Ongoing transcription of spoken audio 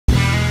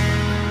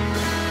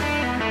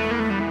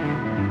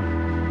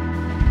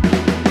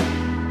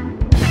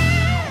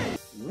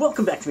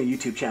Welcome back to my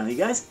YouTube channel, you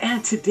guys,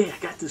 and today I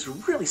got this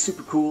really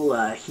super cool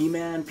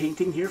He-Man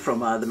painting here from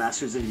the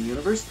Masters of the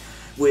Universe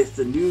with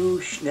the new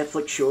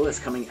Netflix show that's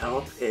coming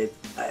out. It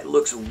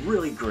looks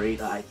really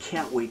great. I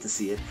can't wait to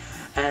see it.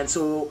 And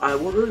so I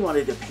really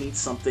wanted to paint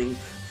something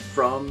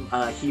from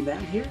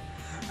He-Man here.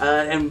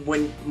 And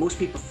when most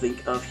people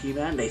think of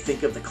He-Man, they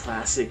think of the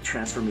classic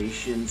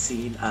transformation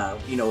scene.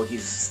 You know,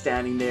 he's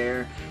standing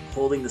there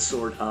holding the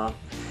sword up,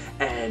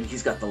 and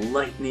he's got the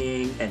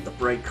lightning and the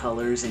bright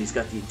colors, and he's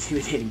got the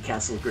intimidating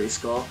castle of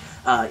Grayskull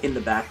in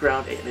the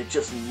background, and it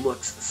just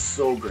looks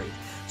so great.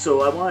 So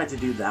I wanted to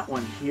do that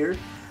one here.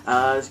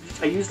 I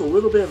used a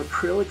little bit of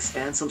acrylics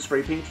and some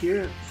spray paint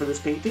here for this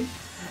painting.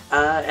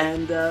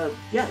 Yeah,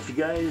 if you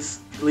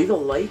guys leave a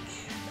like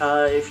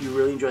if you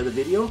really enjoy the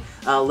video,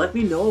 let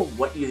me know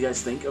what you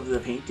guys think of the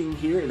painting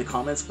here in the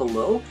comments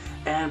below,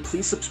 and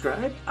please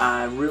subscribe.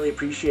 I really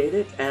appreciate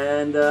it,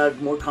 and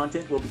more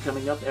content will be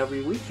coming up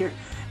every week here.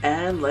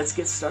 And let's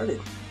get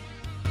started.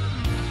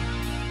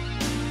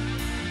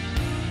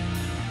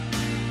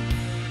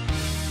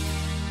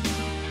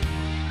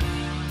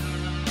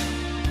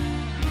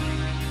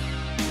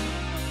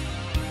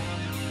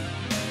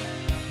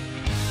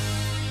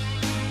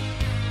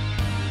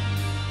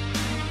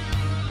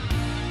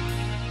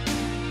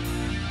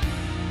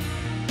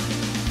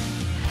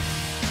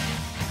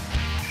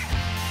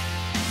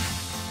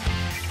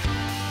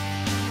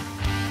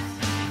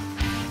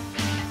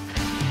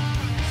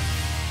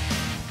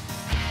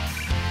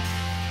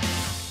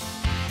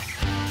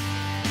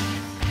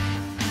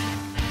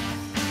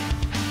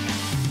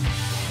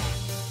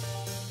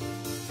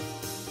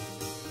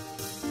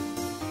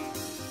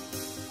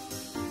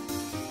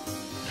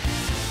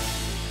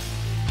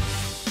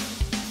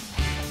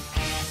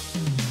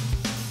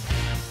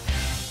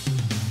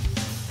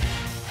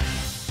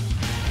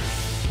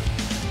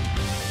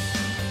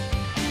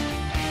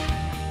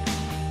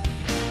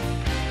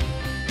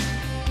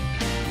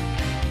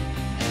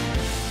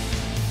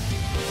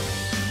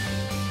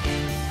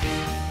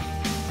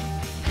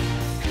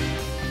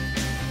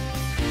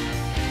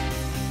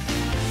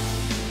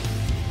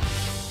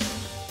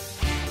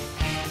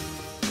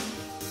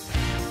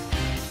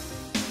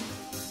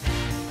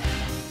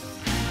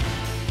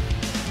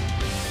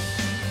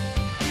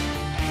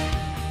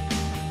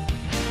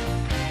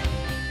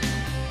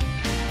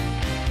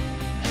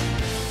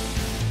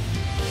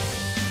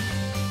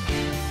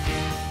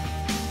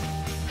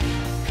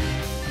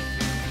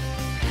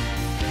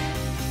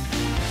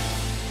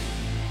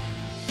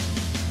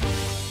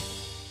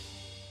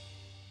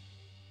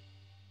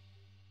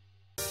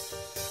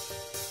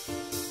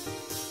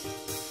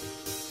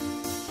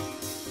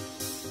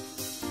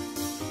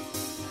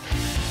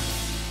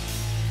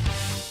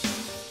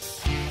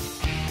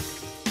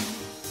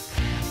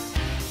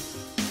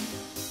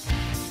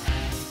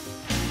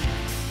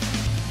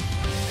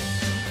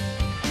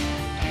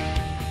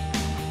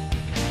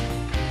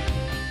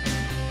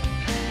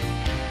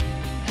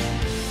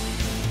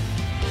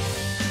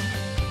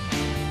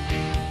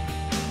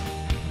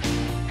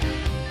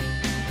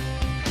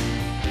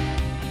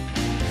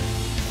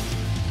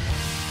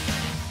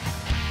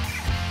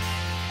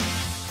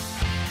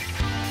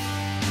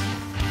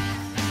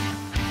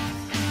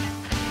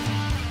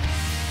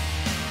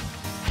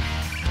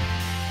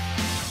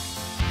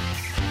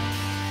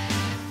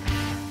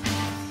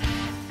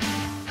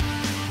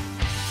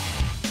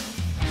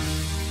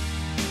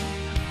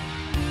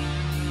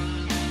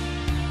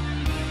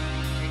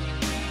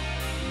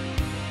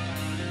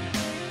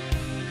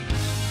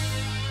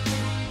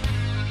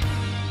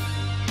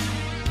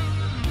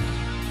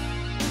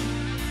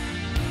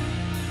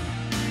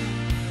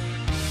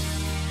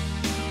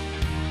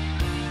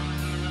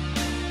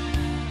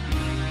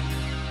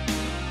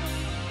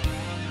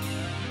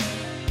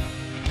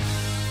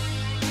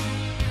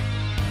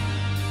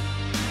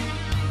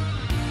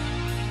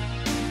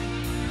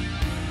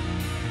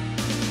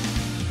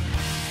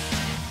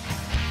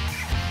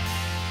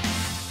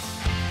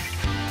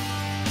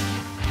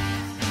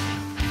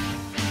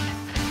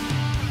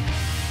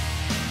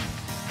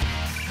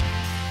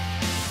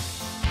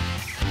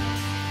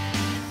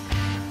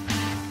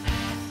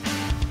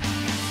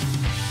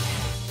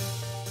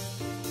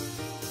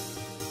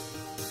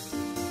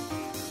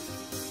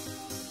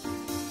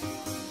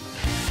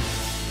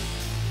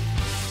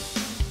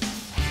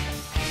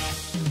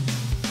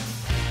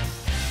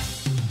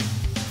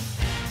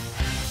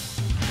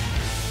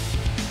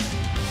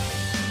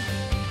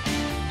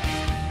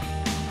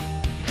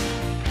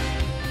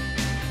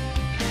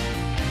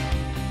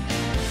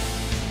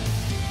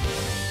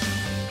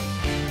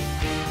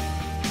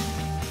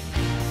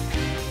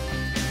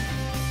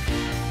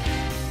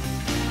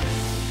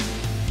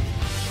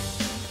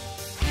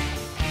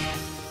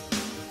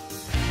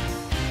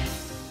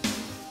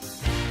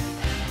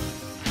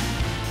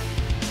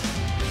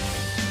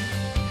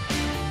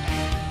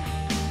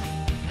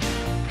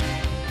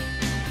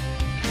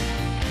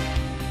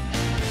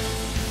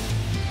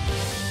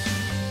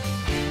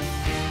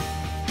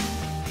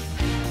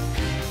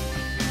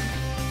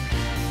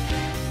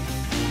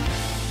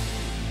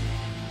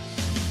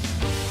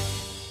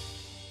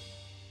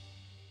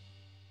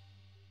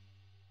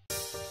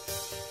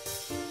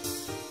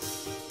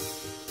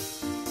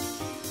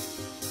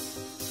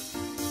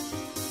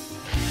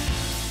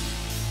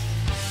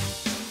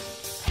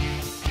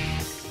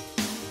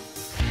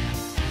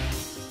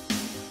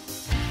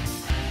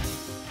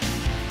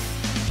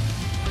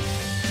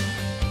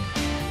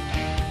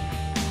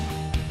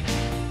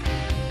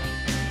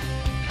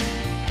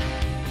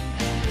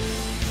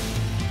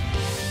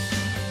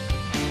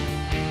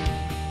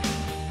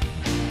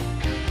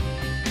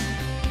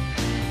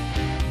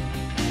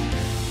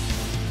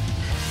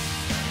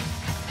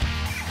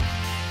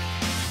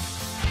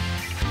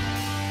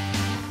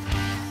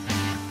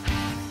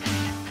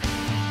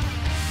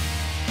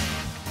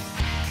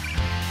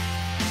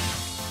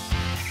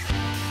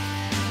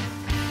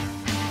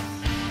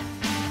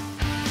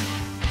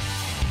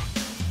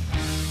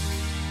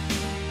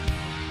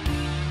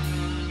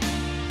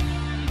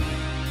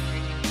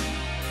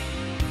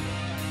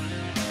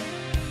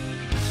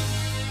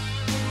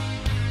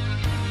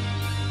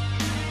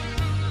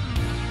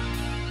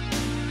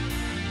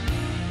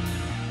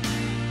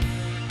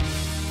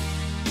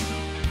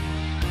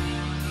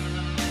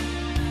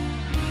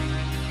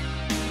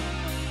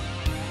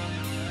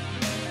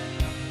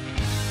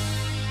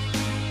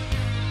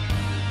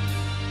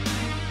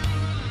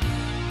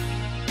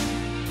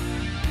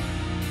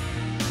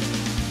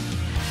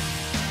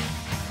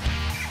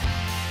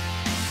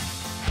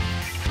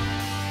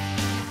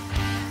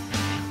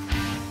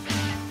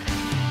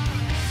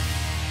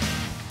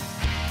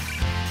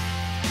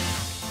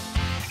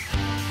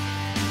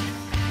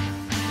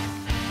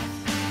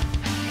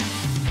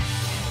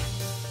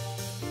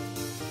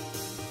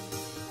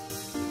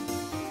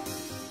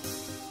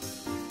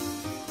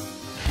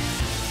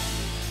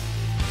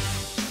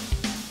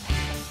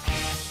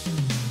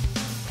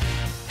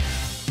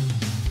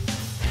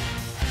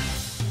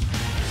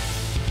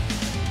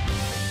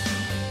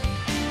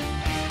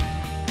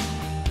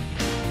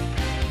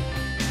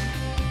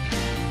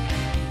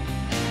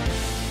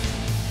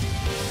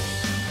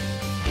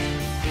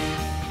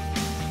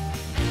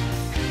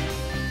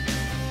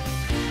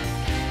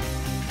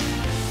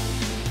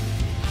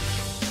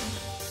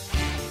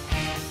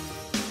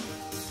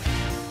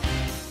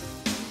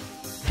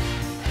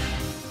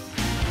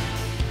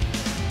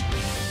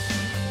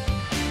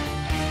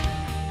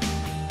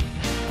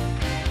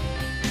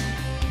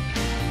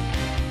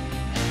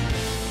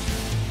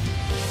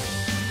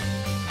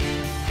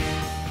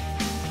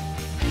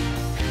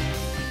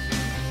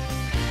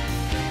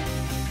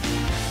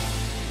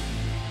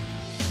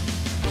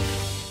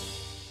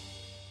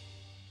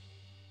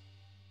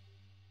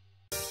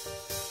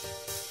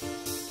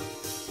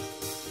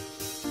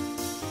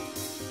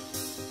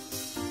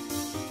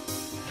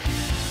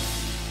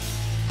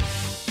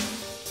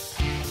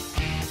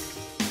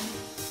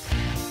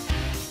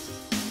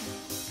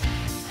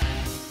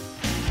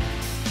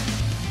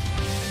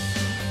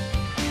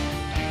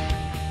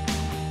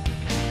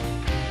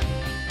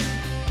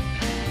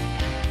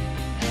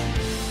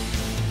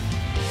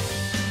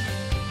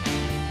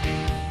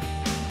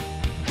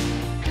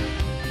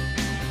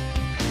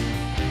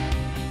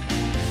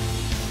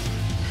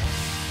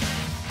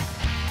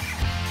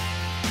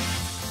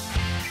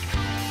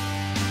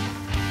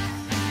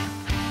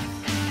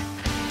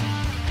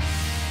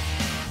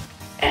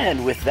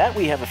 And with that,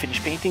 we have a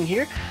finished painting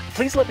here.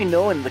 Please let me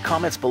know in the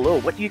comments below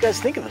what you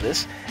guys think of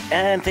this.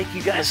 And thank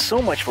you guys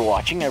so much for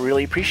watching. I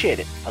really appreciate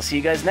it. I'll see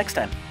you guys next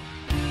time.